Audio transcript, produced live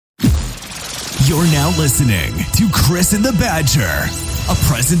You're now listening to Chris and the Badger, a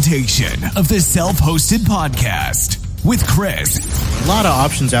presentation of the Self-Hosted Podcast with Chris. A lot of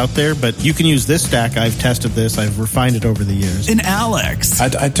options out there, but you can use this stack. I've tested this. I've refined it over the years. And Alex.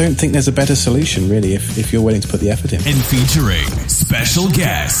 I don't think there's a better solution, really, if you're willing to put the effort in. And featuring special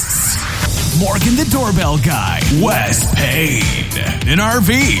guests. Morgan the Doorbell Guy, Wes Payne, an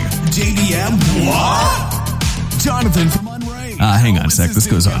RV, JDM, what? Jonathan from Unraid. Hang on a sec, this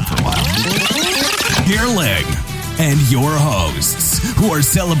goes on for a while. Gearling, and your hosts, who are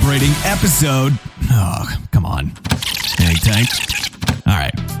celebrating episode... Oh, come on. Hang tight. All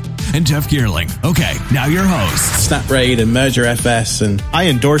right. And Jeff Gearling. Okay, now your hosts. SnapRaid and Merger FS and... I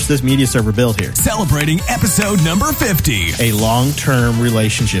endorse this media server build here. Celebrating episode number 50. A long-term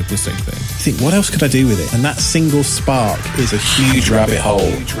relationship with SyncThing. I think, what else could I do with it? And that single spark is a huge rabbit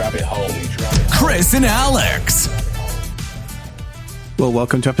hole. Chris and Alex. Well,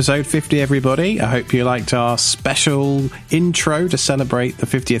 welcome to episode 50, everybody. I hope you liked our special intro to celebrate the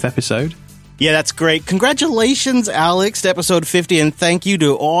 50th episode. Yeah, that's great. Congratulations, Alex, to episode 50, and thank you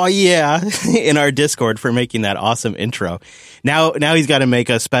to in our Discord for making that awesome intro. Now he's got to make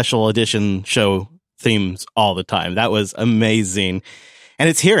a special edition show themes all the time. That was amazing. And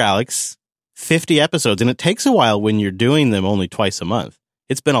it's here, Alex, 50 episodes, and it takes a while when you're doing them only twice a month.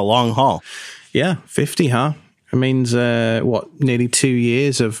 It's been a long haul. Yeah, 50, huh? It means, nearly 2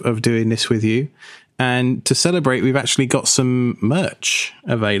 years of doing this with you. And to celebrate, we've actually got some merch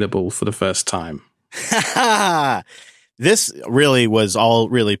available for the first time. This really was all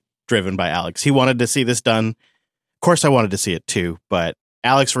really driven by Alex. He wanted to see this done. Of course, I wanted to see it too, but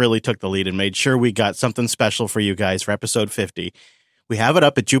Alex really took the lead and made sure we got something special for you guys for episode 50. We have it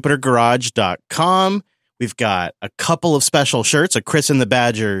up at jupitergarage.com. We've got a couple of special shirts, a Chris and the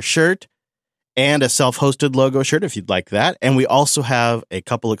Badger shirt, and a self-hosted logo shirt if you'd like that. And we also have a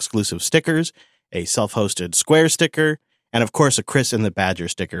couple exclusive stickers, a self-hosted square sticker, and of course a Chris and the Badger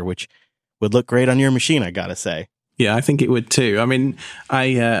sticker, which would look great on your machine, I gotta say. Yeah, I think it would too. I mean,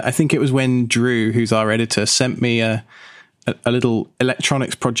 I think it was when Drew, who's our editor, sent me a little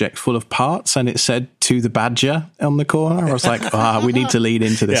electronics project full of parts, and it said "to the Badger" on the corner. I was like, we need to lean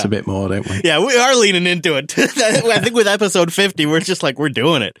into this a bit more, don't we? Yeah, we are leaning into it. I think with episode 50, we're just like, we're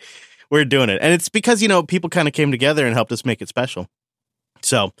doing it. We're doing it. And it's because, people kind of came together and helped us make it special.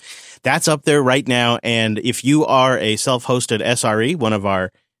 So that's up there right now. And if you are a self-hosted SRE, one of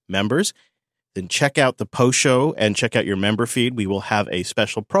our members, then check out the post show and check out your member feed. We will have a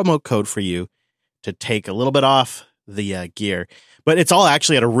special promo code for you to take a little bit off the gear. But it's all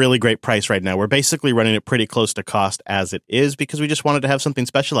actually at a really great price right now. We're basically running it pretty close to cost as it is because we just wanted to have something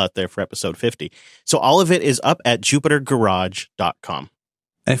special out there for episode 50. So all of it is up at jupitergarage.com.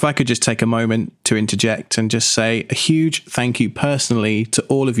 If I could just take a moment to interject and just say a huge thank you personally to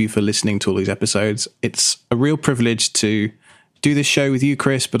all of you for listening to all these episodes. It's a real privilege to do this show with you,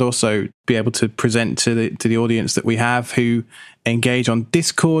 Chris, but also be able to present to the audience that we have who engage on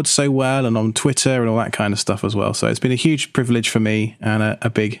Discord so well and on Twitter and all that kind of stuff as well. So it's been a huge privilege for me and a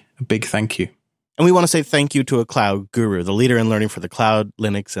big thank you. And we want to say thank you to a cloud guru, the leader in learning for the cloud,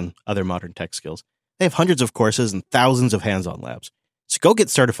 Linux, and other modern tech skills. They have hundreds of courses and thousands of hands-on labs. So go get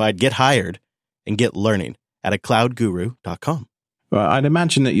certified, get hired, and get learning at acloudguru.com. Well, I'd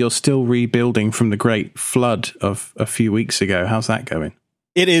imagine that you're still rebuilding from the great flood of a few weeks ago. How's that going?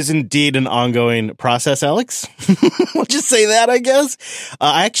 It is indeed an ongoing process, Alex. We'll just say that, I guess.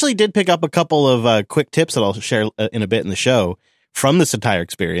 I actually did pick up a couple of quick tips that I'll share in a bit in the show from this entire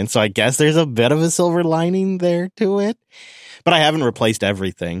experience. So I guess there's a bit of a silver lining there to it. But I haven't replaced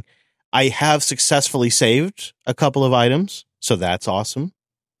everything. I have successfully saved a couple of items. So that's awesome.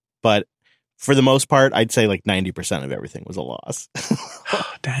 But for the most part, I'd say like 90% of everything was a loss.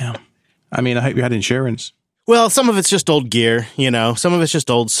 Oh, damn. I mean, I hope you had insurance. Well, some of it's just old gear, some of it's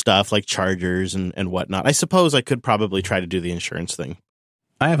just old stuff like chargers and whatnot. I suppose I could probably try to do the insurance thing.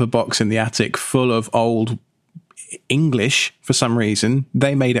 I have a box in the attic full of old English for some reason.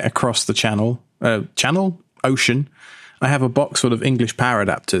 They made it across the ocean. I have a box full of English power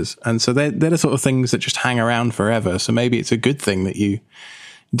adapters. And so they're the sort of things that just hang around forever. So maybe it's a good thing that you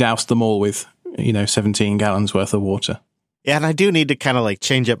doused them all with, 17 gallons worth of water. Yeah, and I do need to kind of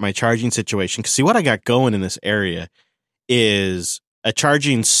change up my charging situation. Because see, what I got going in this area is a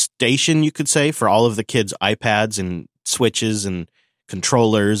charging station, you could say, for all of the kids' iPads and switches and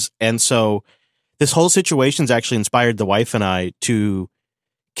controllers. And so this whole situation's actually inspired the wife and I to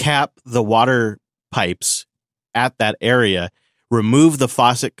cap the water pipes at that area, remove the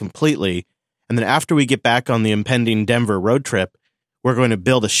faucet completely, and then after we get back on the impending Denver road trip, We're going to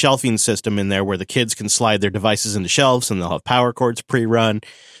build a shelving system in there where the kids can slide their devices into shelves and they'll have power cords pre-run.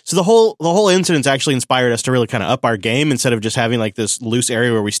 So the whole incident's actually inspired us to really kind of up our game instead of just having like this loose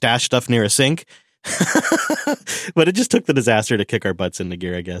area where we stash stuff near a sink. But it just took the disaster to kick our butts into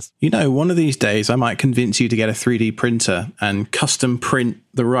gear, I guess. You know, one of these days I might convince you to get a 3D printer and custom print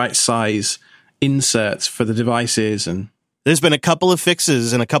the right size inserts for the devices. And there's been a couple of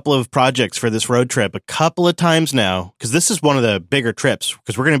fixes and a couple of projects for this road trip a couple of times now, because this is one of the bigger trips,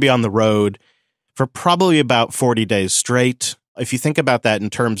 because we're going to be on the road for probably about 40 days straight. If you think about that in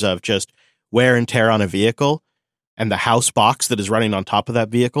terms of just wear and tear on a vehicle and the house box that is running on top of that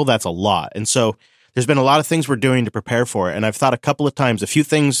vehicle, that's a lot. And so there's been a lot of things we're doing to prepare for it. And I've thought a couple of times, a few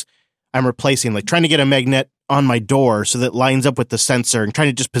things I'm replacing, like trying to get a magnet on my door so that it lines up with the sensor and trying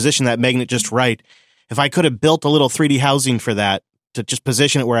to just position that magnet just right. If I could have built a little 3D housing for that to just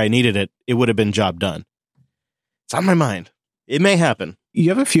position it where I needed it, it would have been job done. It's on my mind. It may happen. You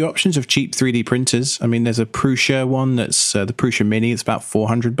have a few options of cheap 3D printers. I mean, there's a Prusa one that's the Prusa Mini. It's about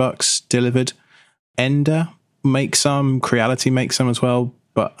 $400 delivered. Ender makes some. Creality makes some as well.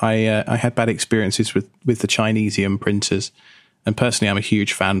 But I had bad experiences with the Chinesium printers. And personally, I'm a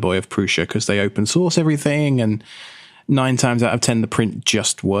huge fanboy of Prusa because they open source everything. And 9 times out of 10, the print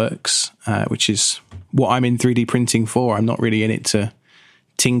just works, which is what I'm in 3D printing for. I'm not really in it to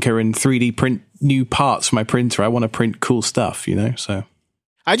tinker and 3D print new parts for my printer. I want to print cool stuff, you know, so.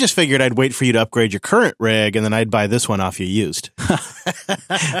 I just figured I'd wait for you to upgrade your current rig and then I'd buy this one off you used.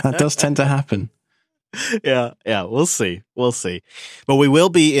 That does tend to happen. Yeah, we'll see. But we will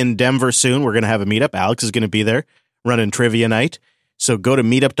be in Denver soon. We're going to have a meetup. Alex is going to be there running trivia night. So go to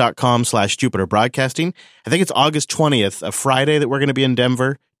meetup.com/Jupiter Broadcasting. I think it's August 20th, a Friday, that we're going to be in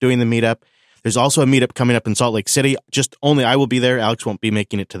Denver doing the meetup. There's also a meetup coming up in Salt Lake City. Just only I will be there. Alex won't be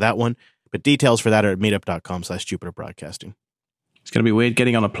making it to that one. But details for that are at meetup.com/Jupiter Broadcasting. It's going to be weird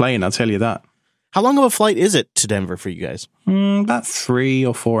getting on a plane, I'll tell you that. How long of a flight is it to Denver for you guys? About 3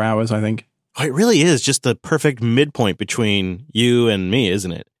 or 4 hours, I think. Oh, it really is just the perfect midpoint between you and me,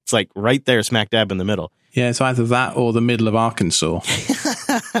 isn't it? It's like right there, smack dab in the middle. Yeah, it's either that or the middle of Arkansas.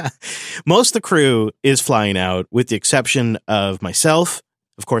 Most of the crew is flying out, with the exception of myself,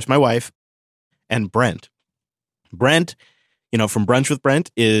 of course, my wife, and Brent. Brent, from Brunch with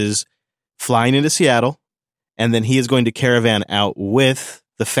Brent, is flying into Seattle, and then he is going to caravan out with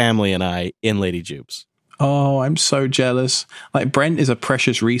the family and I in Lady Jupes. Oh, I'm so jealous. Like, Brent is a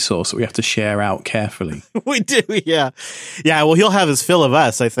precious resource that we have to share out carefully. We do, yeah. Yeah, well, he'll have his fill of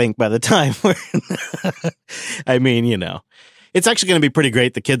us, I think, by the time we're... I mean, it's actually going to be pretty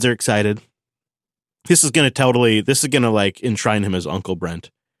great. The kids are excited. This is going to like enshrine him as Uncle Brent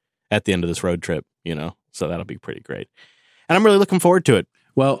at the end of this road trip, so that'll be pretty great. And I'm really looking forward to it.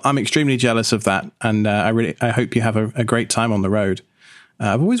 Well, I'm extremely jealous of that. And I hope you have a great time on the road.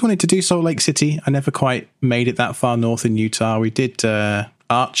 I've always wanted to do Salt Lake City. I never quite made it that far north in Utah. We did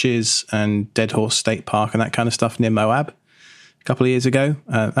Arches and Dead Horse State Park and that kind of stuff near Moab a couple of years ago.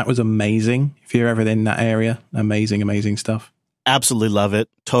 That was amazing. If you're ever in that area, amazing stuff. Absolutely love it.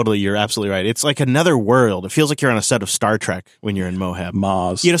 Totally, you're absolutely right. It's like another world. It feels like you're on a set of Star Trek when you're in Moab.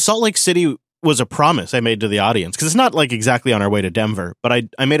 Mars. Salt Lake City was a promise I made to the audience, because it's not like exactly on our way to Denver, but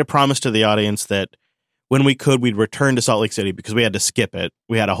I made a promise to the audience that when we could, we'd return to Salt Lake City because we had to skip it.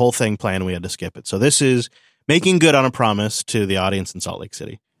 We had a whole thing planned. We had to skip it. So this is making good on a promise to the audience in Salt Lake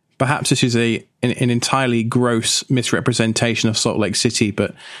City. Perhaps this is an entirely gross misrepresentation of Salt Lake City,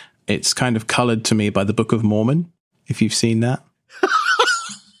 but it's kind of colored to me by the Book of Mormon, if you've seen that.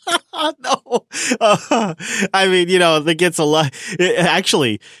 No. I mean, that gets a lot.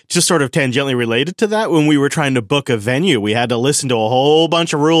 Actually, just sort of tangentially related to that, when we were trying to book a venue, we had to listen to a whole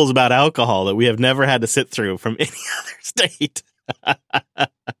bunch of rules about alcohol that we have never had to sit through from any other state.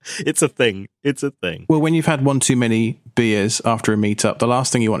 It's a thing. Well, when you've had one too many beers after a meetup, the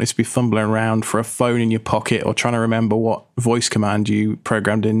last thing you want is to be fumbling around for a phone in your pocket or trying to remember what voice command you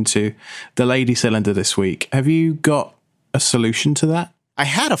programmed into the lady cylinder this week. Have you got a solution to that? I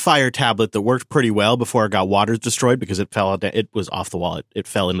had a fire tablet that worked pretty well before it got water destroyed because it was off the wall. It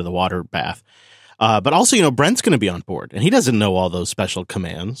fell into the water bath. But also, Brent's going to be on board, and he doesn't know all those special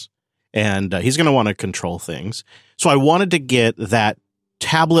commands, and he's going to want to control things. So I wanted to get that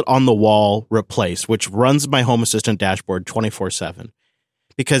tablet on the wall replaced, which runs my Home Assistant dashboard 24/7,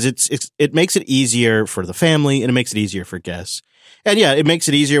 because it makes it easier for the family and it makes it easier for guests. And yeah, it makes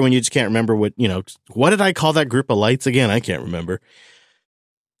it easier when you just can't remember what did I call that group of lights again? I can't remember.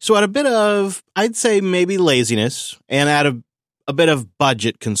 So at a bit of, I'd say maybe laziness and at a bit of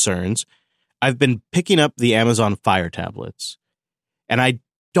budget concerns, I've been picking up the Amazon Fire tablets. And I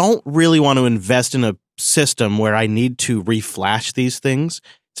don't really want to invest in a system where I need to reflash these things.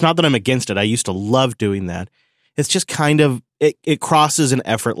 It's not that I'm against it. I used to love doing that. It's just kind of, it crosses an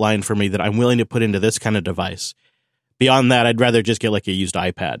effort line for me that I'm willing to put into this kind of device. Beyond that, I'd rather just get like a used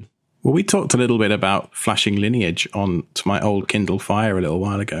iPad. Well, we talked a little bit about flashing Lineage on to my old Kindle Fire a little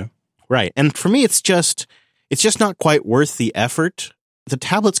while ago. Right. And for me, it's just not quite worth the effort. The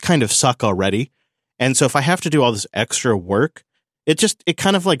tablets kind of suck already. And so if I have to do all this extra work, it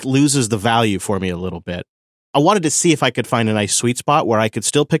kind of like loses the value for me a little bit. I wanted to see if I could find a nice sweet spot where I could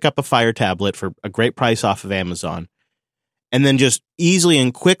still pick up a Fire tablet for a great price off of Amazon and then just easily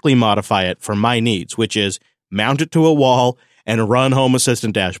and quickly modify it for my needs, which is mount it to a wall and run Home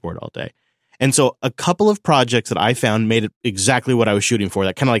Assistant dashboard all day. And so a couple of projects that I found made it exactly what I was shooting for,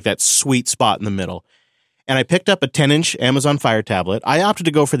 that kind of like that sweet spot in the middle. And I picked up a 10-inch Amazon Fire tablet. I opted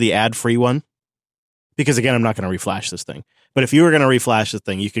to go for the ad-free one because, again, I'm not going to reflash this thing. But if you were going to reflash this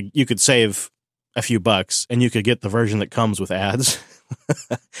thing, you could save a few bucks and you could get the version that comes with ads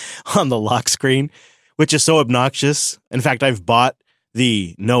on the lock screen, which is so obnoxious. In fact, I've bought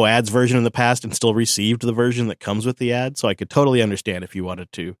the no ads version in the past and still received the version that comes with the ad. So I could totally understand if you wanted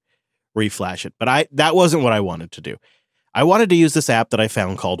to reflash it. But that wasn't what I wanted to do. I wanted to use this app that I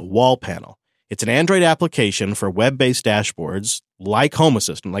found called Wall Panel. It's an Android application for web-based dashboards like Home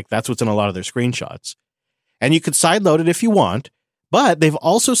Assistant, like that's what's in a lot of their screenshots. And you could sideload it if you want, but they've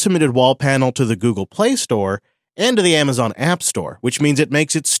also submitted Wall Panel to the Google Play Store and to the Amazon App Store, which means it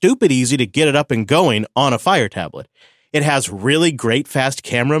makes it stupid easy to get it up and going on a Fire tablet. It has really great fast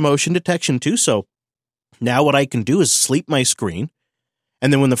camera motion detection too, so now what I can do is sleep my screen,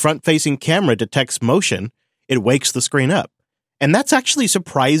 and then when the front-facing camera detects motion, it wakes the screen up. And that's actually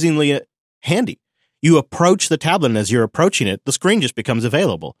surprisingly handy. You approach the tablet, and as you're approaching it, the screen just becomes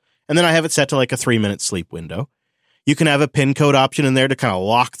available. And then I have it set to like a 3-minute sleep window. You can have a PIN code option in there to kind of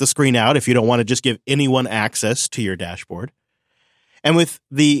lock the screen out if you don't want to just give anyone access to your dashboard. And with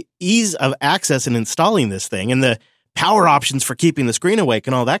the ease of access and installing this thing and the power options for keeping the screen awake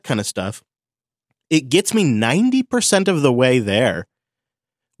and all that kind of stuff, it gets me 90% of the way there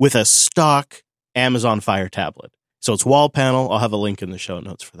with a stock Amazon Fire tablet. So it's Wall Panel. I'll have a link in the show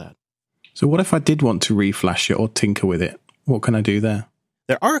notes for that. So what if I did want to reflash it or tinker with it? What can I do there?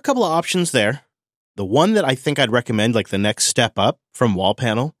 There are a couple of options there. The one that I think I'd recommend, like the next step up from Wall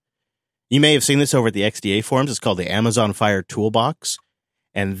Panel, you may have seen this over at the XDA forums. It's called the Amazon Fire Toolbox.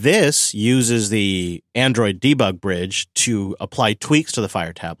 And this uses the Android debug bridge to apply tweaks to the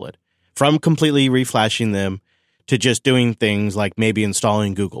Fire tablet, from completely reflashing them to just doing things like maybe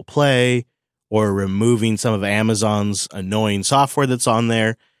installing Google Play or removing some of Amazon's annoying software that's on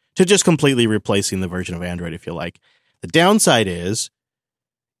there to just completely replacing the version of Android, if you like. The downside is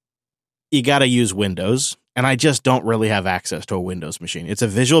you got to use Windows, and I just don't really have access to a Windows machine. It's a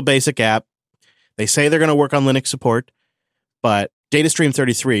Visual Basic app. They say they're going to work on Linux support, but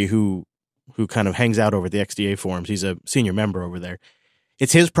DataStream33, who kind of hangs out over the XDA forums, he's a senior member over there.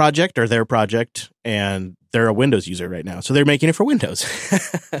 It's his project or their project, and they're a Windows user right now, so they're making it for Windows.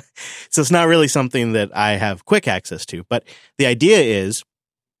 So it's not really something that I have quick access to, but the idea is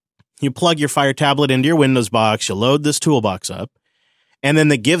you plug your Fire tablet into your Windows box, you load this toolbox up, and then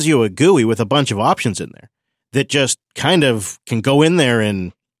that gives you a GUI with a bunch of options in there that just kind of can go in there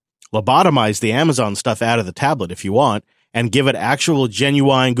and lobotomize the Amazon stuff out of the tablet if you want and give it actual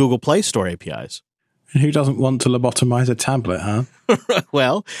genuine Google Play Store APIs. Who doesn't want to lobotomize a tablet, huh?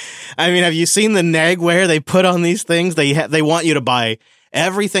 Well, I mean, have you seen the nagware they put on these things? They want you to buy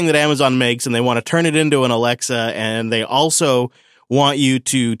everything that Amazon makes, and they want to turn it into an Alexa, and they also want you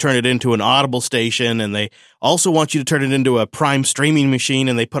to turn it into an Audible station, and they also want you to turn it into a Prime streaming machine,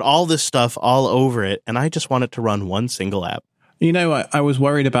 and they put all this stuff all over it, and I just want it to run one single app. You know, I was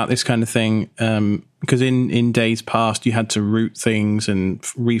worried about this kind of thing because in days past, you had to root things and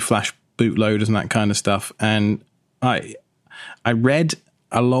reflash bootloaders and that kind of stuff. And I read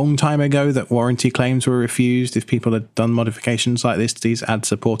a long time ago that warranty claims were refused if people had done modifications like this to these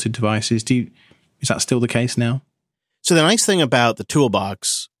ad-supported devices. Is that still the case now? So the nice thing about the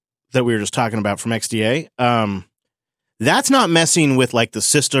toolbox that we were just talking about from XDA, that's not messing with like the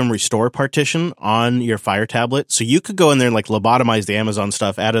system restore partition on your Fire tablet. So you could go in there and like lobotomize the Amazon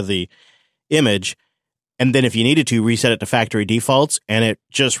stuff out of the image, and then if you needed to, reset it to factory defaults, and it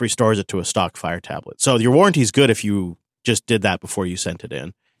just restores it to a stock Fire tablet. So your warranty is good if you just did that before you sent it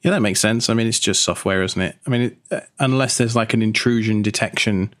in. Yeah, that makes sense. I mean, it's just software, isn't it? I mean, unless there's like an intrusion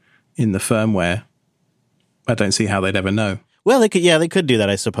detection in the firmware, I don't see how they'd ever know. Well, they could do that,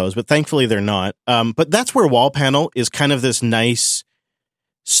 I suppose, but thankfully they're not. But that's where Wall Panel is kind of this nice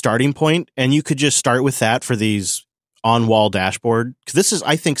starting point, and you could just start with that for these on-wall dashboard. Because this is,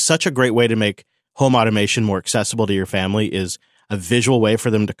 I think, such a great way to make home automation more accessible to your family is a visual way for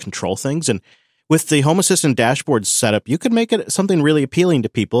them to control things. And with the Home Assistant dashboard setup, you could make it something really appealing to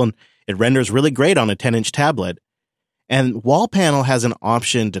people, and it renders really great on a 10-inch tablet. And Wall Panel has an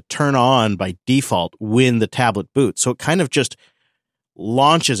option to turn on by default when the tablet boots. So it kind of just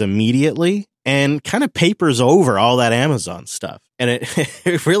launches immediately and kind of papers over all that Amazon stuff. And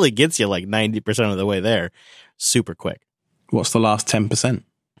it really gets you like 90% of the way there super quick. What's the last 10%?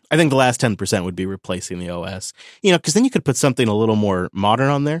 I think the last 10% would be replacing the OS. You know, because then you could put something a little more modern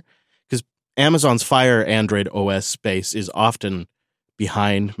on there. Because Amazon's Fire Android OS space is often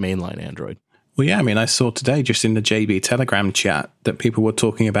behind mainline Android. Well, yeah, I mean, I saw today just in the JB Telegram chat that people were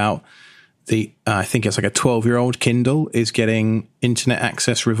talking about I think it's like a 12-year-old Kindle is getting internet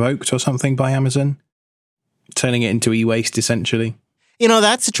access revoked or something by Amazon, turning it into e-waste, essentially. You know,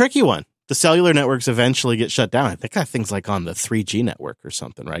 that's a tricky one. The cellular networks eventually get shut down. I think that thing's like on the 3G network or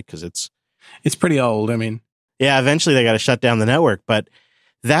something, right? Because it's pretty old. I mean, yeah, eventually they got to shut down the network. But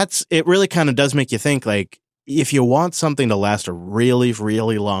it really kind of does make you think, like, if you want something to last a really,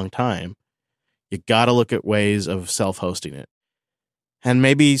 really long time, you got to look at ways of self-hosting it. And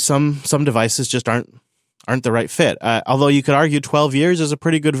maybe some devices just aren't the right fit. Although you could argue 12 years is a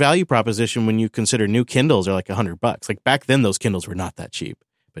pretty good value proposition when you consider new Kindles are like $100. Like back then, those Kindles were not that cheap,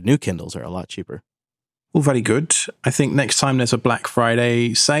 but new Kindles are a lot cheaper. Well, very good. I think next time there's a Black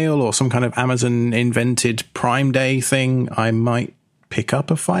Friday sale or some kind of Amazon invented Prime Day thing, I might pick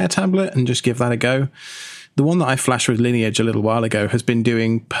up a Fire tablet and just give that a go. The one that I flashed with Lineage a little while ago has been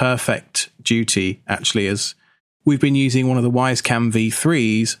doing perfect duty, actually, as we've been using one of the Wisecam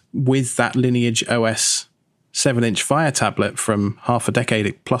V3s with that Lineage OS 7-inch Fire tablet from half a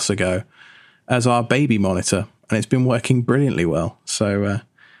decade plus ago as our baby monitor, and it's been working brilliantly well. So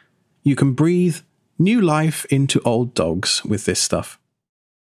you can breathe new life into old dogs with this stuff.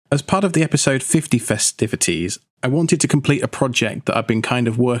 As part of the episode 50 festivities, I wanted to complete a project that I've been kind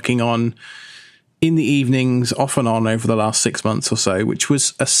of working on in the evenings, off and on, over the last 6 months or so, which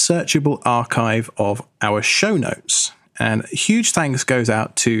was a searchable archive of our show notes. And huge thanks goes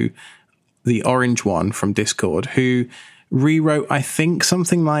out to the Orange One from Discord, who rewrote, I think,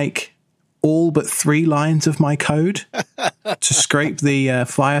 something like all but 3 lines of my code to scrape the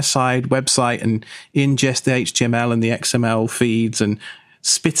Fireside website and ingest the HTML and the XML feeds and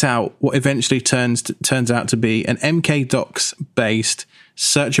spit out what eventually turns out to be an MKDocs-based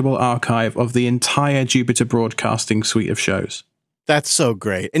searchable archive of the entire Jupiter Broadcasting suite of shows. That's so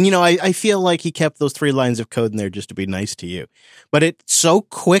great. And, you know, I feel like he kept those 3 lines of code in there just to be nice to you. But it's so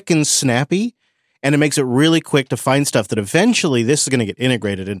quick and snappy, and it makes it really quick to find stuff that eventually this is going to get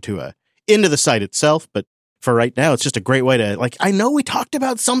integrated into the site itself. But for right now, it's just a great way to, like, I know we talked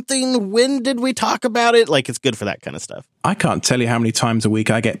about something. When did we talk about it? Like, it's good for that kind of stuff. I can't tell you how many times a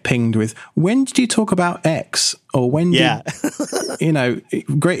week I get pinged with, when did you talk about X? Or when did, you know,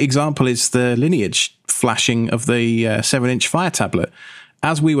 great example is the Lineage flashing of the 7-inch Fire tablet.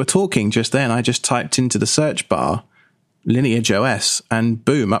 As we were talking just then, I just typed into the search bar Lineage OS, and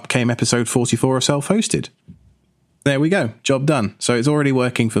boom, up came episode 44 of Self-Hosted. There we go. Job done. So it's already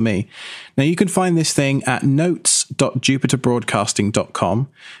working for me. Now you can find this thing at notes.jupiterbroadcasting.com.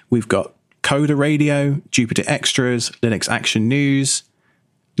 We've got Coda Radio, Jupiter Extras, Linux Action News,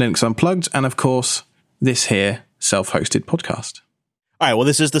 Linux Unplugged, and of course, this here self-hosted podcast. All right. Well,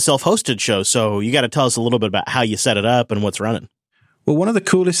 this is the self-hosted show, so you got to tell us a little bit about how you set it up and what's running. Well, one of the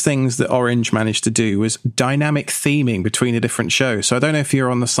coolest things that Orange managed to do was dynamic theming between the different shows. So I don't know if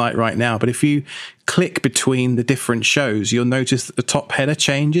you're on the site right now, but if you click between the different shows, you'll notice that the top header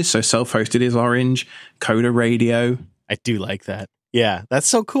changes. So self-hosted is orange, Coda Radio. I do like that. Yeah, that's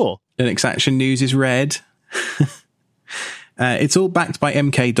so cool. Linux Action News is red. It's all backed by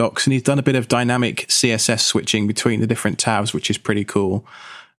MKDocs, and he's done a bit of dynamic CSS switching between the different tabs, which is pretty cool.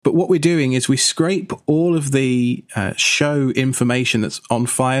 But what we're doing is we scrape all of the show information that's on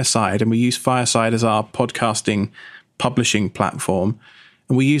Fireside, and we use Fireside as our podcasting publishing platform,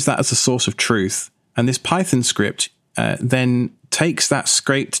 and we use that as a source of truth. And this Python script then takes that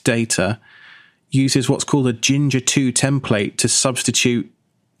scraped data, uses what's called a Ginger 2 template to substitute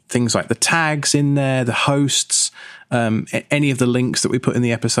things like the tags in there, the hosts, any of the links that we put in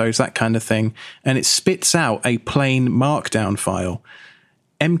the episodes, that kind of thing. And it spits out a plain markdown file.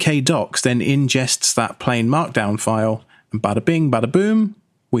 MKDocs then ingests that plain markdown file, and bada bing, bada boom,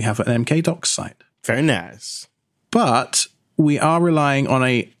 we have an MKDocs site. Very nice. But we are relying on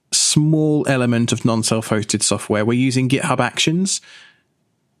a small element of non-self-hosted software. We're using GitHub Actions,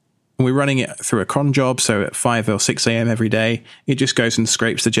 and we're running it through a cron job, so at 5 or 6 a.m. every day, it just goes and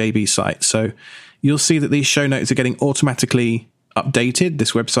scrapes the JB site. So you'll see that these show notes are getting automatically updated.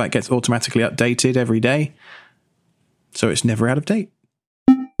 This website gets automatically updated every day, so it's never out of date.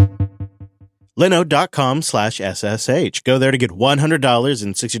 Linode.com/SSH. Go there to get $100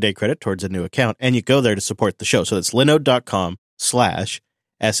 in 60-day credit towards a new account, and you go there to support the show. So that's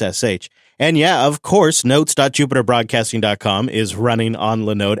Linode.com/SSH. And yeah, of course, notes.jupiterbroadcasting.com is running on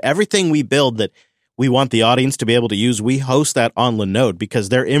Linode. Everything we build that we want the audience to be able to use, we host that on Linode because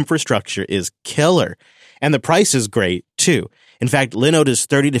their infrastructure is killer. And the price is great, too. In fact, Linode is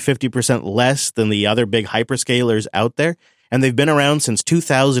 30 to 50% less than the other big hyperscalers out there, and they've been around since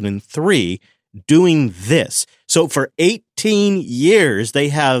 2003 doing this. So for 18 years, they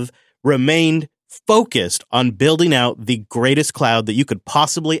have remained focused on building out the greatest cloud that you could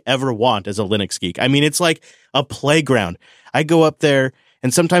possibly ever want as a Linux geek. I mean, it's like a playground. I go up there,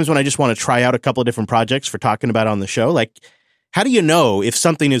 and sometimes when I just want to try out a couple of different projects for talking about on the show, like, how do you know if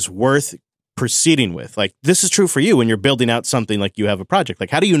something is worth proceeding with? Like, this is true for you when you're building out something like you have a project.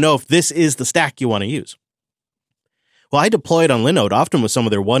 Like, how do you know if this is the stack you want to use? Well, I deploy it on Linode, often with some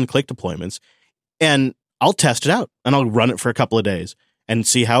of their one-click deployments, and I'll test it out, and I'll run it for a couple of days and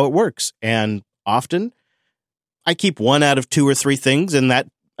see how it works. And often, I keep one out of 2 or 3 things, and that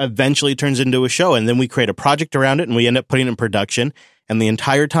eventually turns into a show. And then we create a project around it, and we end up putting it in production. And the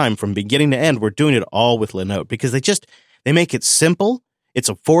entire time, from beginning to end, we're doing it all with Linode because they make it simple, it's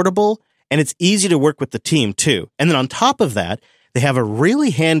affordable, and it's easy to work with the team, too. And then on top of that, they have a really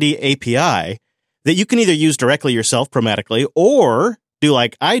handy API that you can either use directly yourself programmatically or do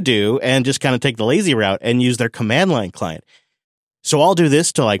like I do and just kind of take the lazy route and use their command line client. So I'll do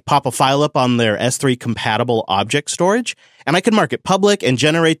this to like pop a file up on their S3 compatible object storage, and I can mark it public and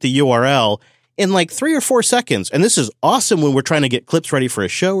generate the URL in like 3 or 4 seconds. And this is awesome when we're trying to get clips ready for a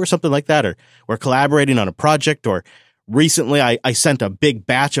show or something like that, or we're collaborating on a project. Or recently I sent a big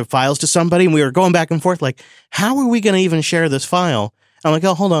batch of files to somebody, and we were going back and forth like, how are we going to even share this file? I'm like,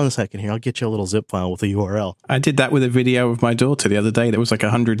 oh, hold on a second here. I'll get you a little zip file with a URL. I did that with a video of my daughter the other day that was like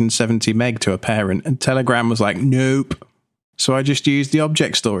 170 meg to a parent, and Telegram was like, nope. So I just used the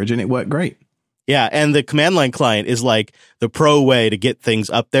object storage, and it worked great. Yeah, and the command line client is like the pro way to get things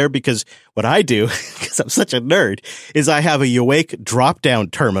up there, because what I do, because I'm such a nerd, is I have a Awake drop-down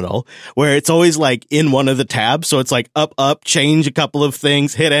terminal where it's always like in one of the tabs. So it's like up, change a couple of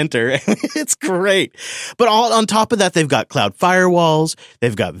things, hit enter. It's great. But all on top of that, they've got cloud firewalls.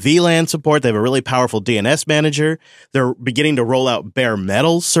 They've got VLAN support. They have a really powerful DNS manager. They're beginning to roll out bare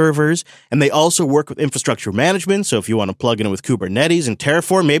metal servers. And they also work with infrastructure management. So if you want to plug in with Kubernetes and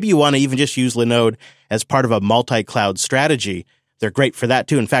Terraform, maybe you want to even just use Linode as part of a multi-cloud strategy, they're great for that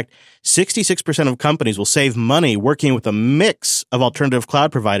too. In fact, 66% of companies will save money working with a mix of alternative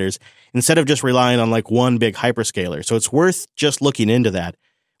cloud providers instead of just relying on like one big hyperscaler. So it's worth just looking into that.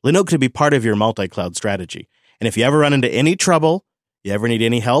 Linode could be part of your multi-cloud strategy. And if you ever run into any trouble, you ever need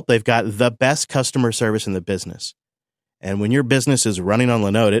any help, they've got the best customer service in the business. And when your business is running on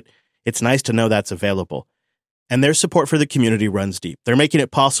Linode, it's nice to know that's available. And their support for the community runs deep. They're making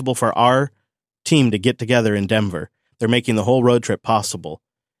it possible for our team to get together in Denver. They're making the whole road trip possible.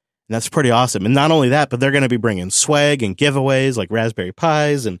 And that's pretty awesome. And not only that, but they're going to be bringing swag and giveaways like Raspberry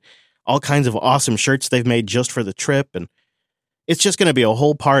Pis and all kinds of awesome shirts they've made just for the trip. And it's just going to be a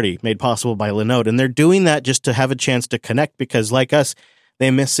whole party made possible by Linode. And they're doing that just to have a chance to connect because, like us, they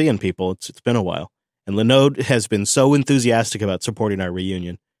miss seeing people. It's been a while. And Linode has been so enthusiastic about supporting our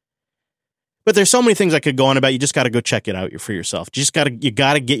reunion. But there's so many things I could go on about. You just got to go check it out for yourself. You got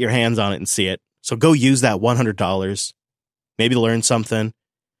to get your hands on it and see it. So go use that $100, maybe learn something,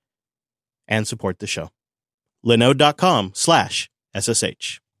 and support the show.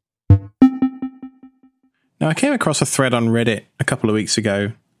 Linode.com/SSH. Now, I came across a thread on Reddit a couple of weeks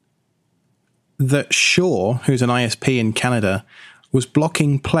ago that Shaw, who's an ISP in Canada, was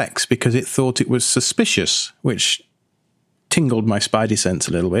blocking Plex because it thought it was suspicious, which tingled my spidey sense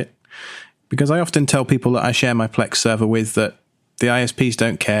a little bit. Because I often tell people that I share my Plex server with that the ISPs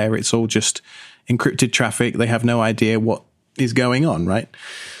don't care. It's all just encrypted traffic. They have no idea what is going on, right?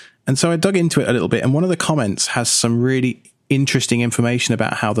 And so I dug into it a little bit, and one of the comments has some really interesting information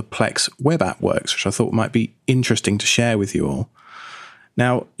about how the Plex web app works, which I thought might be interesting to share with you all.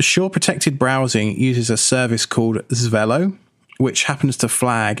 Now, Shaw Protected Browsing uses a service called Zvelo, which happens to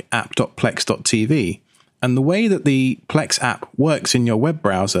flag app.plex.tv. And the way that the Plex app works in your web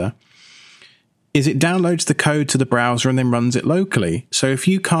browser is it downloads the code to the browser and then runs it locally. So if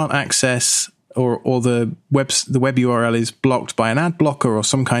you can't access or the web URL is blocked by an ad blocker or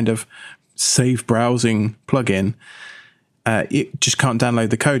some kind of safe browsing plugin, it just can't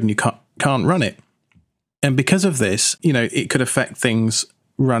download the code and you can't run it. And because of this, it could affect things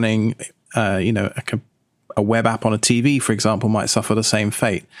running, a a web app on a TV, for example, might suffer the same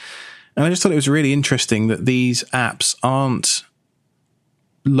fate. And I just thought it was really interesting that these apps aren't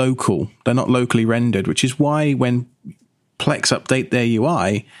local. They're not locally rendered, which is why when Plex update their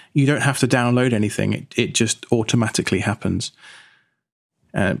UI, you don't have to download anything. It just automatically happens.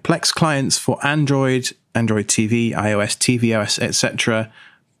 Plex clients for Android, Android TV, iOS, tvOS, etc.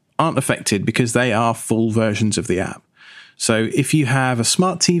 aren't affected because they are full versions of the app. So if you have a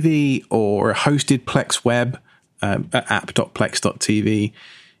smart TV or a hosted Plex web, app.plex.tv,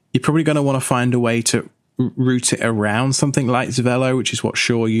 you're probably going to want to find a way to route it around something like Zvelo, which is what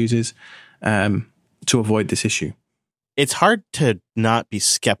Shaw uses, to avoid this issue. It's hard to not be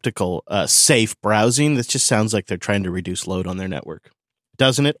skeptical. Safe browsing, this just sounds like they're trying to reduce load on their network,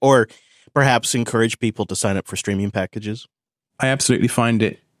 doesn't it? Or perhaps encourage people to sign up for streaming packages. I absolutely find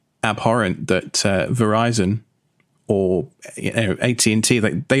it abhorrent that Verizon or AT&T,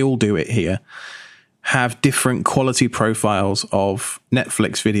 they all do it here, have different quality profiles of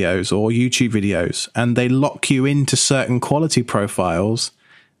Netflix videos or YouTube videos, and they lock you into certain quality profiles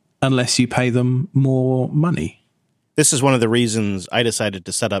unless you pay them more money. This is one of the reasons I decided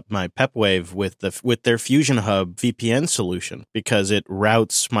to set up my PepWave with their Fusion Hub VPN solution, because it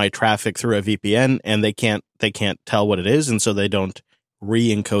routes my traffic through a VPN and they can't tell what it is, and so they don't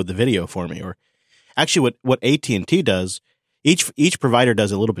re-encode the video for me. Or actually what AT&T does, each provider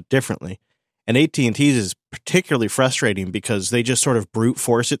does a little bit differently. And AT&T's is particularly frustrating because they just sort of brute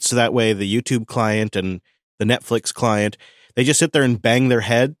force it, so that way the YouTube client and the Netflix client, they just sit there and bang their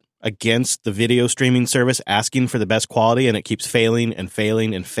head against the video streaming service asking for the best quality, and it keeps failing and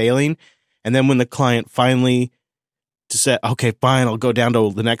failing and failing. And then when the client finally says, okay, fine, I'll go down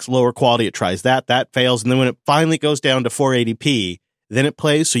to the next lower quality, it tries that fails. And then when it finally goes down to 480p, then it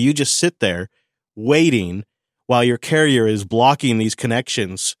plays. So you just sit there waiting while your carrier is blocking these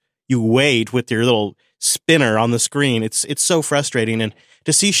connections. You wait with your little spinner on the screen. It's so frustrating. And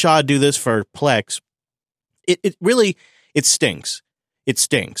to see Shaw do this for Plex, it really stinks. It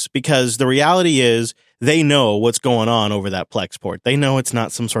stinks because the reality is they know what's going on over that Plex port. They know it's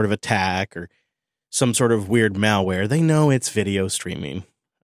not some sort of attack or some sort of weird malware. They know it's video streaming.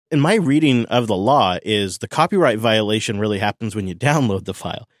 And my reading of the law is the copyright violation really happens when you download the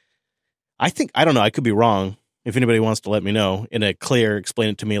file. I don't know, I could be wrong. If anybody wants to let me know in a clear, explain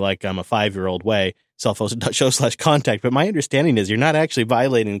it to me like I'm a 5-year-old way, selfhosted.show/contact. But my understanding is you're not actually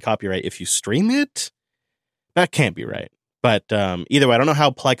violating copyright if you stream it. That can't be right. But either way, I don't know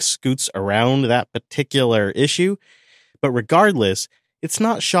how Plex scoots around that particular issue. But regardless, it's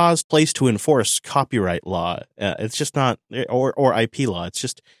not Shaw's place to enforce copyright law. It's just not, or IP law. It's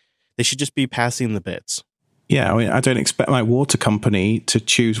just, they should just be passing the bits. Yeah, I mean, I don't expect my water company to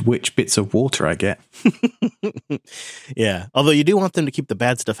choose which bits of water I get. Yeah, although you do want them to keep the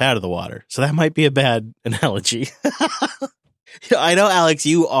bad stuff out of the water. So that might be a bad analogy. I know, Alex,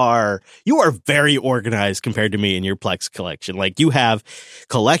 you are very organized compared to me in your Plex collection. Like, you have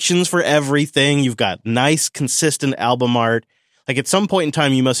collections for everything. You've got nice, consistent album art. Like, at some point in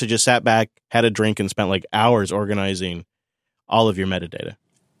time, you must have just sat back, had a drink, and spent like hours organizing all of your metadata.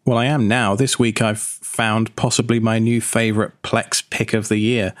 Well, I am now. This week, I've found possibly my new favorite Plex pick of the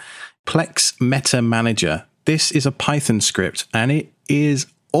year, Plex Meta Manager. This is a Python script, and it is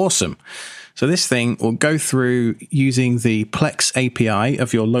awesome. So this thing will go through using the Plex API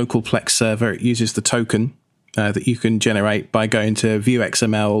of your local Plex server. It uses the token that you can generate by going to View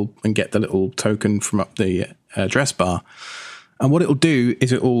XML and get the little token from up the address bar. And what it will do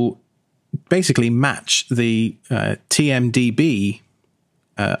is it will basically match the TMDB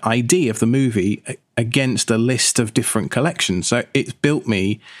ID of the movie against a list of different collections. So it's built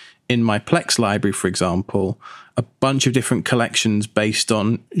me in my Plex library, for example, a bunch of different collections based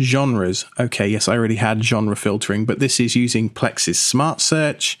on genres. Okay, yes, I already had genre filtering, but this is using Plex's Smart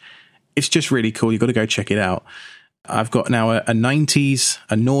Search. It's just really cool. You've got to go check it out. I've got now a 90s,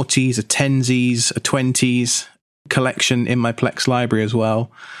 a noughties, a 10s, a 20s collection in my Plex library as well.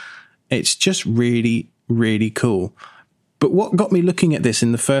 It's just really, really cool. But what got me looking at this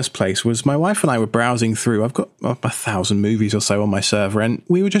in the first place was my wife and I were browsing through. I've got 1,000 movies or so on my server, and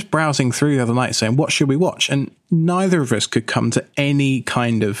we were just browsing through the other night saying, what should we watch? And neither of us could come to any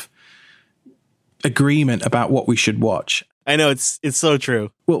kind of agreement about what we should watch. I know, it's so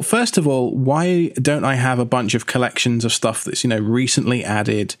true. Well, first of all, why don't I have a bunch of collections of stuff that's, recently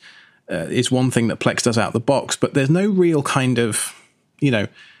added? Is one thing that Plex does out the box, but there's no real kind of,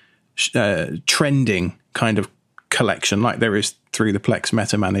 trending kind of collection like there is through the Plex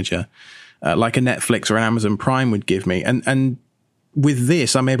Meta Manager, like a Netflix or an Amazon Prime would give me. And with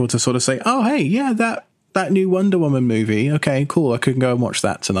this, I'm able to sort of say, oh, hey, yeah, that new Wonder Woman movie. Okay, cool. I could go and watch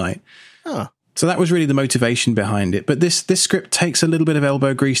that tonight. Huh. So that was really the motivation behind it. But this script takes a little bit of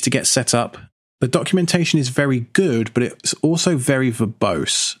elbow grease to get set up. The documentation is very good, but it's also very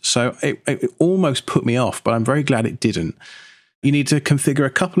verbose. So it almost put me off, but I'm very glad it didn't. You need to configure a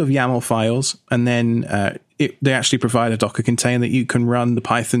couple of YAML files, and then they actually provide a Docker container that you can run the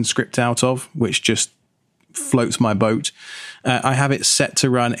Python script out of, which just floats my boat. I have it set to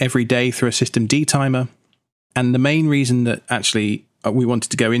run every day through a systemd timer. And the main reason that actually we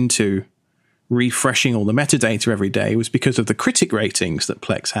wanted to go into refreshing all the metadata every day was because of the critic ratings that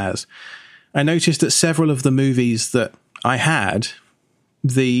Plex has. I noticed that several of the movies that I had,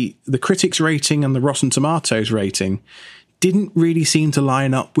 the critics rating and the Rotten Tomatoes rating didn't really seem to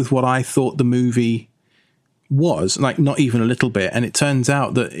line up with what I thought the movie was, like not even a little bit. And it turns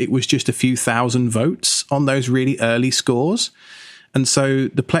out that it was just a few thousand votes on those really early scores. And so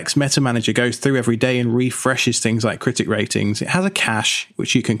the Plex Meta Manager goes through every day and refreshes things like critic ratings. It has a cache,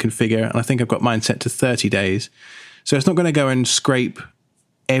 which you can configure. And I think I've got mine set to 30 days. So it's not going to go and scrape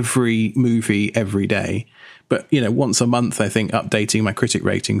every movie every day. But, once a month, I think updating my critic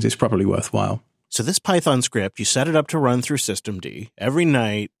ratings is probably worthwhile. So this Python script, you set it up to run through systemd every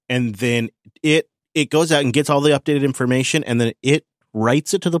night, and then it goes out and gets all the updated information, and then it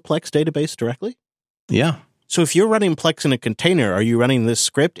writes it to the Plex database directly? Yeah. So if you're running Plex in a container, are you running this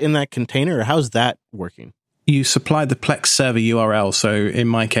script in that container, or how's that working? You supply the Plex server URL. So in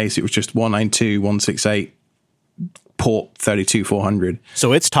my case, it was just 192.168 port 32400.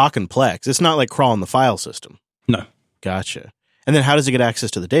 So it's talking Plex. It's not like crawling the file system. No. Gotcha. And then how does it get access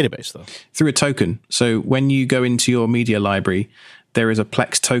to the database, though? Through a token. So when you go into your media library, there is a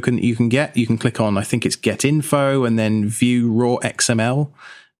Plex token that you can get. You can click on, I think it's Get Info, and then View Raw XML.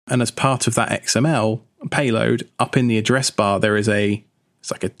 And as part of that XML payload, up in the address bar, there is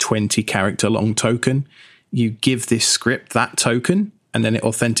it's like a 20 character long token. You give this script that token, and then it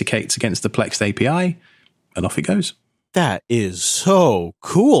authenticates against the Plex API, and off it goes. That is so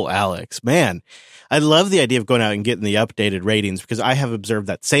cool, Alex. Man, I love the idea of going out and getting the updated ratings, because I have observed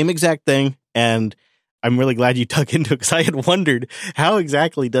that same exact thing, and I'm really glad you dug into it, because I had wondered how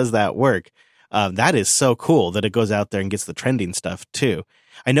exactly does that work. That is so cool that it goes out there and gets the trending stuff too.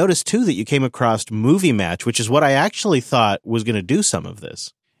 I noticed too that you came across Movie Match, which is what I actually thought was going to do some of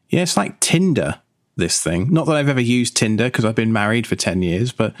this. Yeah, it's like Tinder, this thing. Not that I've ever used Tinder, because I've been married for 10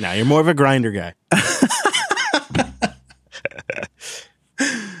 years, but... Now you're more of a Grindr guy.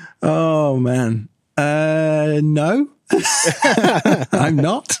 Oh, man. No, I'm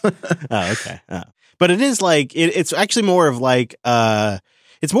not. Oh, okay. But it is like, it's actually more of like,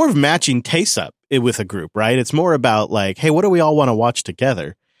 it's more of matching tastes up with a group, right? It's more about like, hey, what do we all want to watch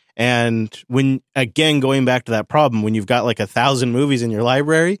together? And when, again, going back to that problem, when you've got like 1,000 movies in your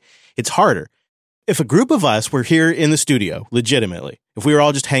library, it's harder. If a group of us were here in the studio, legitimately, if we were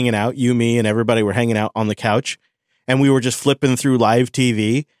all just hanging out, you, me, and everybody were hanging out on the couch, and we were just flipping through live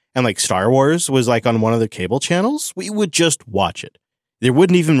TV, and like Star Wars was like on one of the cable channels, we would just watch it. There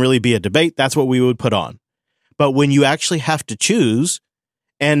wouldn't even really be a debate. That's what we would put on. But when you actually have to choose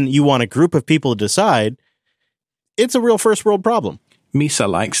and you want a group of people to decide, it's a real first world problem. Misa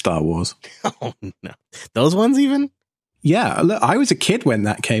likes Star Wars. Oh, no. Those ones even? Yeah. Look, I was a kid when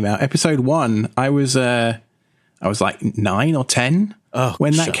that came out. Episode 1, I was like 9 or 10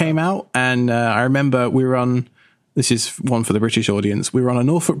 when that came out. And I remember we were on... This is one for the British audience. We were on a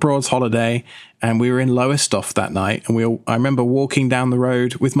Norfolk Broads holiday, and we were in Lowestoft that night. And I remember walking down the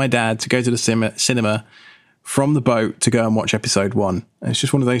road with my dad to go to the cinema from the boat to go and watch episode 1. And it's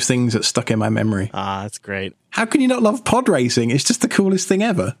just one of those things that stuck in my memory. Ah, that's great. How can you not love pod racing? It's just the coolest thing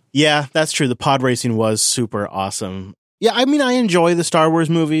ever. Yeah, that's true. The pod racing was super awesome. Yeah, I mean, I enjoy the Star Wars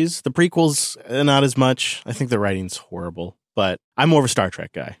movies. The prequels, not as much. I think the writing's horrible, but I'm more of a Star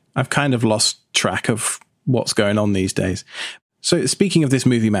Trek guy. I've kind of lost track of what's going on these days. So speaking of this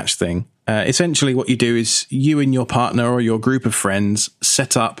movie match thing, essentially what you do is you and your partner or your group of friends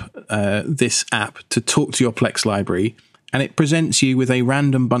set up this app to talk to your Plex library, and it presents you with a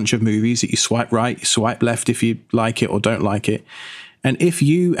random bunch of movies that you swipe right, you swipe left if you like it or don't like it. And if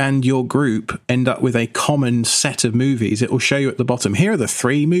you and your group end up with a common set of movies, it will show you at the bottom, here are the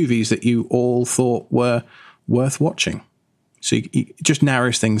 3 movies that you all thought were worth watching. So it just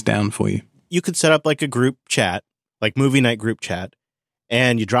narrows things down for you. You could set up like a group chat, like movie night group chat,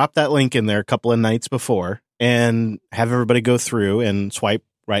 and you drop that link in there a couple of nights before and have everybody go through and swipe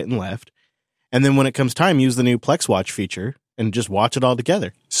right and left. And then when it comes time, use the new Plex Watch feature and just watch it all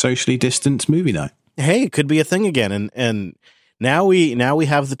together. Socially distanced movie night. Hey, it could be a thing again. And now we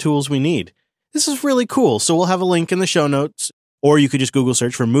have the tools we need. This is really cool. So we'll have a link in the show notes, or you could just Google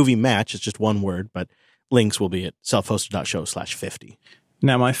search for Movie Match. It's just one word, but links will be at selfhosted.show/50.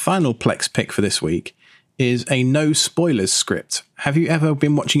 Now, my final Plex pick for this week is a no spoilers script. Have you ever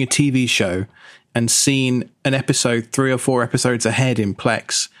been watching a TV show and seen an episode 3 or 4 episodes ahead in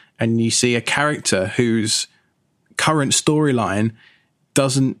Plex, and you see a character whose current storyline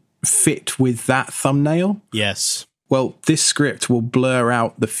doesn't fit with that thumbnail? Yes. Well, this script will blur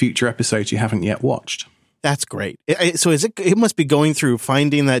out the future episodes you haven't yet watched. That's great. So it must be going through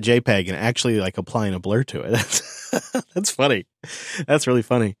finding that JPEG and actually like applying a blur to it. That's funny. That's really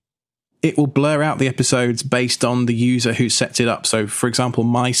funny. It will blur out the episodes based on the user who sets it up. So, for example,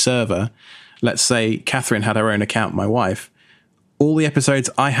 my server, let's say Catherine had her own account, my wife, all the episodes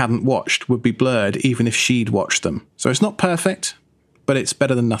I hadn't watched would be blurred even if she'd watched them. So it's not perfect, but it's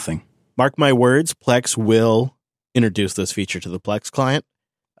better than nothing. Mark my words, Plex will introduce this feature to the Plex client.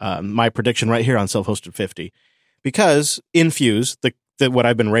 My prediction right here on Self-Hosted 50. Because Infuse, what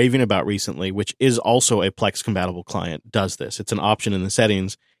I've been raving about recently, which is also a Plex-compatible client, does this. It's an option in the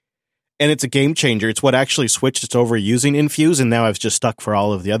settings, and it's a game changer. It's what actually switched us over using Infuse, and now I've just stuck for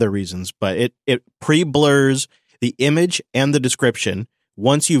all of the other reasons. But it pre-blurs the image and the description.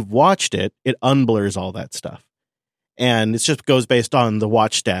 Once you've watched it, it unblurs all that stuff. And it just goes based on the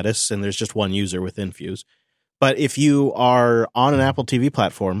watch status, and there's just one user with Infuse. But if you are on an Apple TV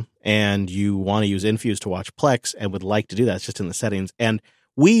platform and you want to use Infuse to watch Plex and would like to do that, it's just in the settings. And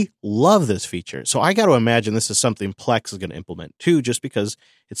we love this feature. So I got to imagine this is something Plex is going to implement too, just because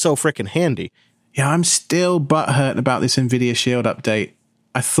it's so freaking handy. Yeah, I'm still butthurt about this NVIDIA Shield update.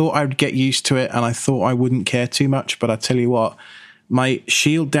 I thought I would get used to it and I thought I wouldn't care too much. But I tell you what, my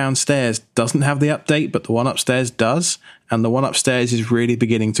Shield downstairs doesn't have the update, but the one upstairs does. And the one upstairs is really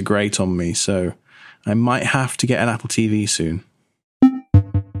beginning to grate on me. So I might have to get an Apple TV soon.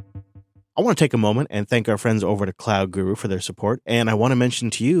 I want to take a moment and thank our friends over at Cloud Guru for their support. And I want to mention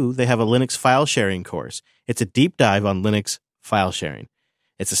to you, they have a Linux file sharing course. It's a deep dive on Linux file sharing.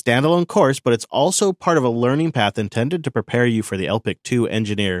 It's a standalone course, but it's also part of a learning path intended to prepare you for the LPIC 2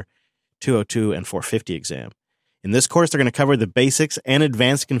 Engineer 202 and 450 exam. In this course, they're going to cover the basics and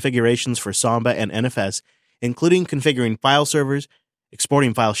advanced configurations for Samba and NFS, including configuring file servers,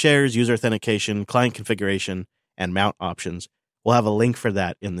 exporting file shares, user authentication, client configuration, and mount options. We'll have a link for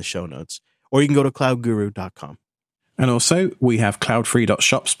that in the show notes. Or you can go to cloudguru.com. And also, we have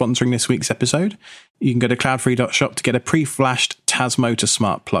cloudfree.shop sponsoring this week's episode. You can go to cloudfree.shop to get a pre-flashed Tasmotor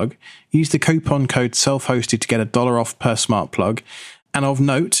smart plug. Use the coupon code self-hosted to get $1 off per smart plug. And of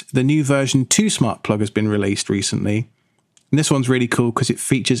note, the new version 2 smart plug has been released recently. And this one's really cool because it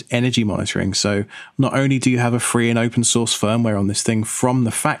features energy monitoring. So not only do you have a free and open source firmware on this thing from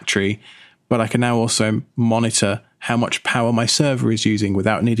the factory, but I can now also monitor how much power my server is using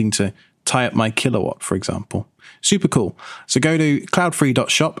without needing to tie up my kilowatt, for example. Super cool. So go to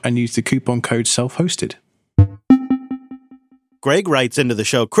cloudfree.shop and use the coupon code self-hosted. Greg writes into the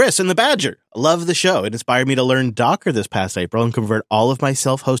show, Chris and the Badger, love the show. It inspired me to learn Docker this past April and convert all of my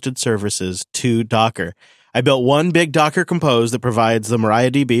self-hosted services to Docker. I built one big Docker Compose that provides the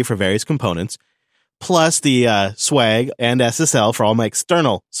MariaDB for various components, plus the Swag and SSL for all my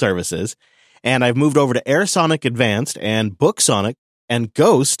external services. And I've moved over to AirSonic Advanced and BookSonic and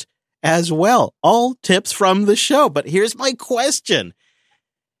Ghost as well. All tips from the show. But here's my question.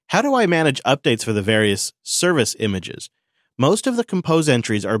 How do I manage updates for the various service images? Most of the Compose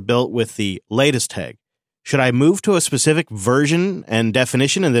entries are built with the latest tag. Should I move to a specific version and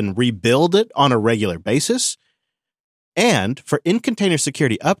definition and then rebuild it on a regular basis? And for in-container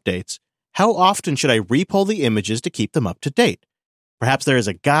security updates, how often should I repull the images to keep them up to date? Perhaps there is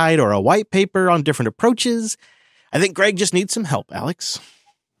a guide or a white paper on different approaches. I think Greg just needs some help, Alex.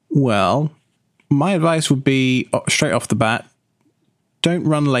 Well, my advice would be, straight off the bat, don't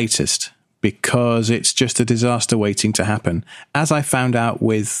run latest because it's just a disaster waiting to happen. As I found out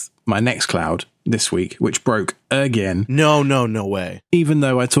with my Nextcloud this week, which broke again. No way. Even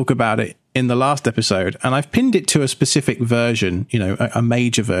though I talk about it in the last episode, and I've pinned it to a specific version, a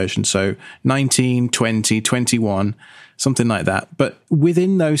major version, so 19, 20, 21, something like that. But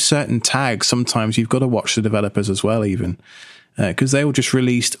within those certain tags, sometimes you've got to watch the developers as well, even, because they will just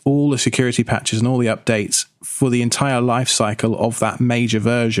release all the security patches and all the updates for the entire life cycle of that major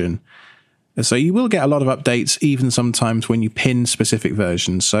version. And so you will get a lot of updates, even sometimes when you pin specific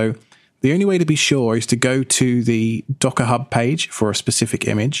versions. So the only way to be sure is to go to the Docker Hub page for a specific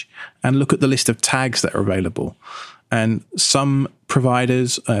image and look at the list of tags that are available. And some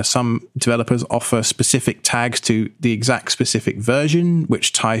providers, some developers offer specific tags to the exact specific version,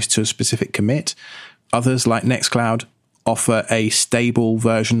 which ties to a specific commit. Others, like Nextcloud, offer a stable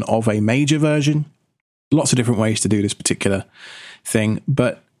version of a major version. Lots of different ways to do this particular thing.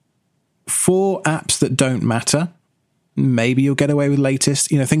 But for apps that don't matter, maybe you'll get away with latest.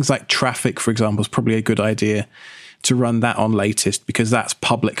 Things like traffic, for example, is probably a good idea to run that on latest because that's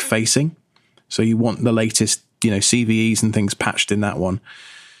public facing. So you want the latest, CVEs and things patched in that one.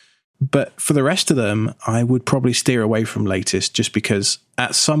 But for the rest of them, I would probably steer away from latest just because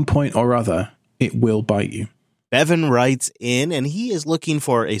at some point or other, it will bite you. Bevan writes in, and he is looking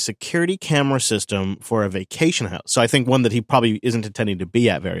for a security camera system for a vacation house. So I think one that he probably isn't intending to be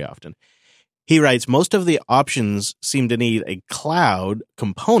at very often. He writes, most of the options seem to need a cloud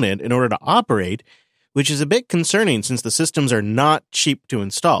component in order to operate, which is a bit concerning since the systems are not cheap to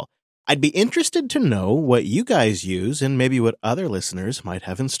install. I'd be interested to know what you guys use and maybe what other listeners might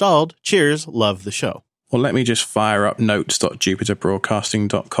have installed. Cheers. Love the show. Well, let me just fire up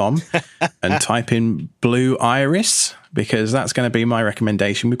notes.jupiterbroadcasting.com and type in Blue Iris because that's going to be my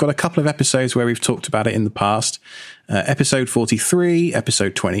recommendation. We've got a couple of episodes where we've talked about it in the past. Episode 43,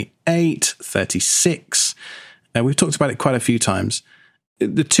 episode 28, 36. We've talked about it quite a few times.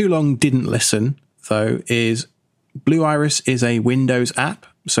 The too long didn't listen, though, is Blue Iris is a Windows app.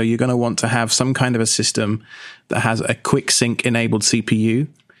 So you're going to want to have some kind of a system that has a quick sync enabled CPU.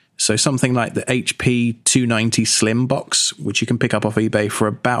 So something like the HP 290 Slim box, which you can pick up off eBay for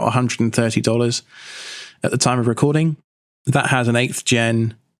about $130 at the time of recording. That has an 8th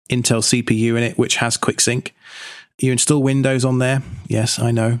gen Intel CPU in it, which has quick sync. You install Windows on there. Yes,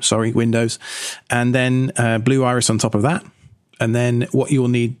 I know. Sorry, Windows. And then Blue Iris on top of that. And then what you'll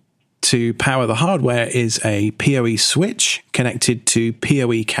need to power the hardware is a PoE switch connected to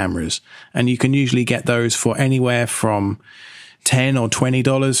PoE cameras. And you can usually get those for anywhere from $10 or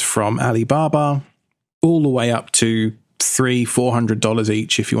 $20 from Alibaba, all the way up to $300-$400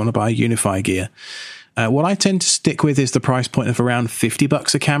 each if you want to buy Unify gear. What I tend to stick with is the price point of around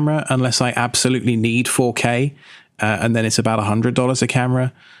 $50 a camera, unless I absolutely need 4K, and then it's about $100 a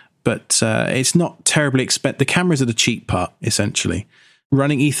camera. But it's not terribly expensive. The cameras are the cheap part, essentially.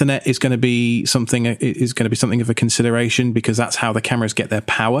 Running Ethernet is going to be something of a consideration because that's how the cameras get their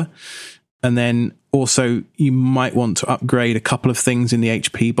power. And then also you might want to upgrade a couple of things in the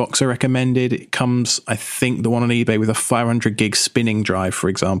HP box are recommended. It comes, I think, the one on eBay with a 500 gig spinning drive, for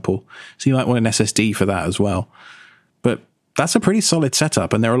example. So you might want an SSD for that as well. But that's a pretty solid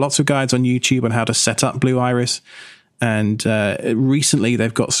setup. And there are lots of guides on YouTube on how to set up Blue Iris. And recently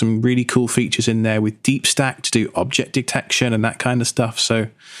they've got some really cool features in there with DeepStack to do object detection and that kind of stuff. So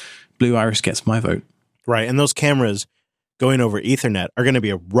Blue Iris gets my vote. Right. And those cameras going over Ethernet are going to be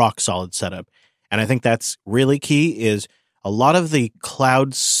a rock solid setup. And I think that's really key is a lot of the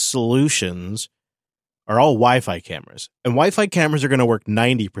cloud solutions are all Wi-Fi cameras. And Wi-Fi cameras are going to work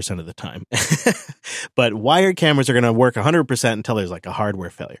 90% of the time. But wired cameras are going to work 100% until there's like a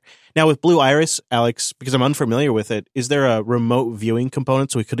hardware failure. Now with Blue Iris, Alex, because I'm unfamiliar with it, is there a remote viewing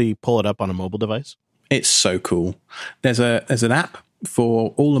component so we could pull it up on a mobile device? It's so cool. There's an app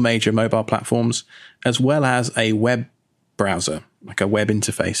for all the major mobile platforms as well as a web browser, like a web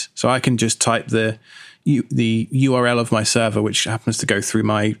interface. So I can just type the URL of my server, which happens to go through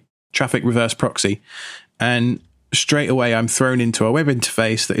my traffic reverse proxy, and straight away I'm thrown into a web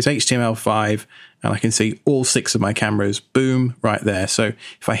interface that is HTML5, and I can see all 6 of my cameras, boom, right there. So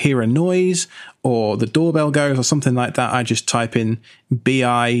if I hear a noise or the doorbell goes or something like that, I just type in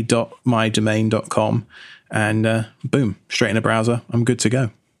bi.mydomain.com and boom, straight in a browser. I'm good to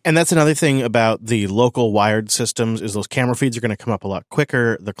go. And that's another thing about the local wired systems is those camera feeds are going to come up a lot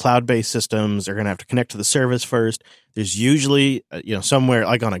quicker. The cloud-based systems are going to have to connect to the service first. There's usually, somewhere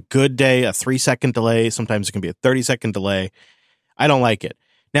like on a good day, a 3-second delay. Sometimes it can be a 30-second delay. I don't like it.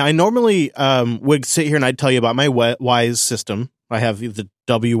 Now, I normally would sit here and I'd tell you about my Wyze system. I have the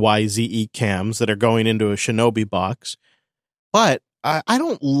WYZE cams that are going into a Shinobi box. But I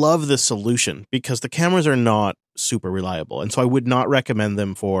don't love the solution because the cameras are not super reliable. And so I would not recommend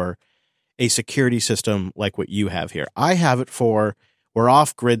them for a security system like what you have here. I have it for we're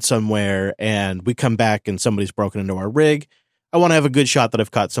off grid somewhere and we come back and somebody's broken into our rig. I want to have a good shot that I've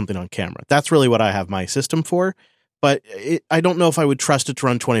caught something on camera. That's really what I have my system for. But I don't know if I would trust it to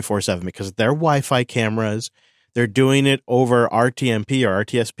run 24/7 because they're Wi-Fi cameras. They're doing it over RTMP or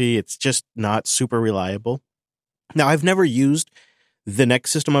RTSP. It's just not super reliable. Now, I've never used the next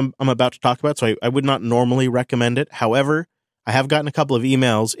system I'm about to talk about, so I would not normally recommend it. However, I have gotten a couple of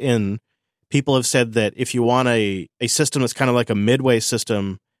emails in. People have said that if you want a system that's kind of like a midway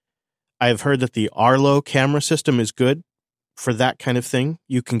system, I've heard that the Arlo camera system is good for that kind of thing.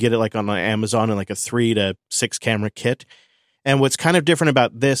 You can get it like on Amazon in like a 3 to 6 camera kit. And what's kind of different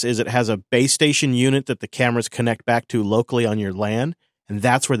about this is it has a base station unit that the cameras connect back to locally on your LAN, and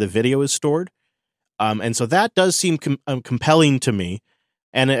that's where the video is stored. And so that does seem compelling to me.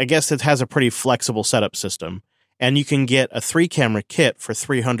 And I guess it has a pretty flexible setup system. And you can get a 3-camera kit for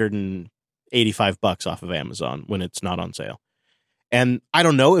 $385 off of Amazon when it's not on sale. And I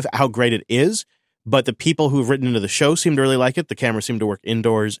don't know how great it is, but the people who've written into the show seem to really like it. The cameras seem to work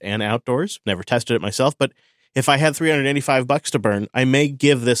indoors and outdoors. Never tested it myself, but if I had $385 to burn, I may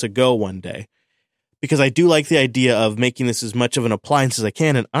give this a go one day, because I do like the idea of making this as much of an appliance as I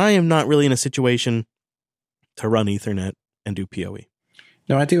can, and I am not really in a situation to run Ethernet and do PoE.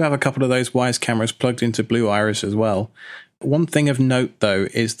 No, I do have a couple of those Wyze cameras plugged into Blue Iris as well. One thing of note, though,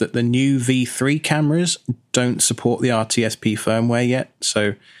 is that the new V3 cameras don't support the RTSP firmware yet.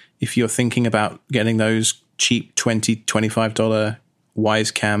 So if you're thinking about getting those cheap $20, $25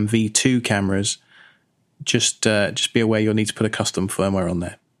 WizeCam V2 cameras, just be aware you'll need to put a custom firmware on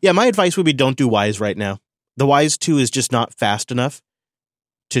there. Yeah, my advice would be don't do Wyze right now. The Wyze 2 is just not fast enough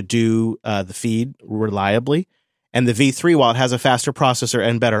to do the feed reliably. And the V3, while it has a faster processor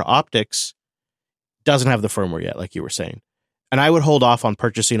and better optics, doesn't have the firmware yet, like you were saying. And I would hold off on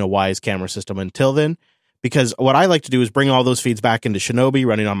purchasing a Wyze camera system until then, because what I like to do is bring all those feeds back into Shinobi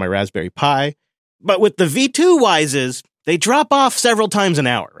running on my Raspberry Pi. But with the V2 Wyzes, they drop off several times an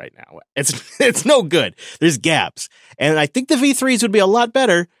hour right now. It's no good. There's gaps. And I think the V3s would be a lot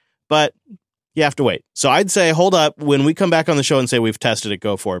better, but you have to wait. So I'd say hold up. When we come back on the show and say we've tested it,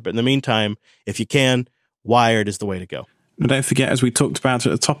 go for it. But in the meantime, if you can, wired is the way to go. And don't forget, as we talked about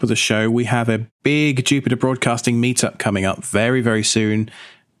at the top of the show, we have a big Jupiter Broadcasting meetup coming up very, very soon,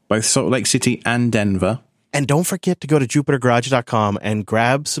 both Salt Lake City and Denver. And don't forget to go to jupitergarage.com and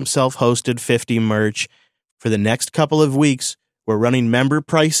grab some self-hosted 50 merch. For the next couple of weeks, we're running member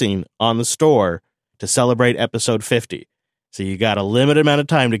pricing on the store to celebrate episode 50. So you got a limited amount of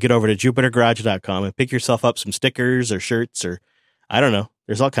time to get over to jupitergarage.com and pick yourself up some stickers or shirts or, I don't know.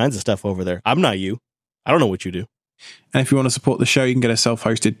 There's all kinds of stuff over there. I'm not you. I don't know what you do. And if you want to support the show, you can go to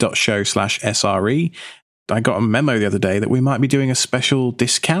selfhosted.show/SRE. I got a memo the other day that we might be doing a special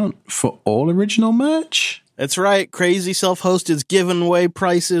discount for all original merch. That's right. Crazy Self-Hosted's giving away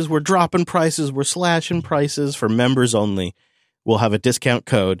prices. We're dropping prices. We're slashing prices for members only. We'll have a discount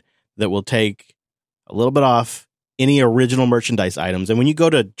code that will take a little bit off any original merchandise items. And when you go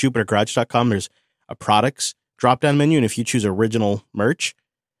to jupitergarage.com, there's a products drop-down menu. And if you choose original merch,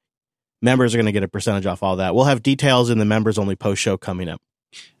 members are going to get a percentage off all that. We'll have details in the members only post show coming up.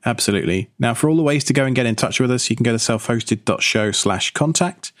 Absolutely. Now, for all the ways to go and get in touch with us, you can go to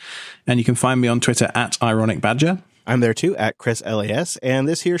selfhosted.show/contact, and you can find me on Twitter at ironicbadger. I'm there too, at Chris LAS, and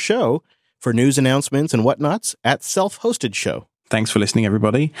this here show for news announcements and whatnots at Self-Hosted Show. Thanks for listening,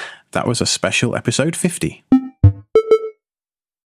 everybody. That was a special episode 50.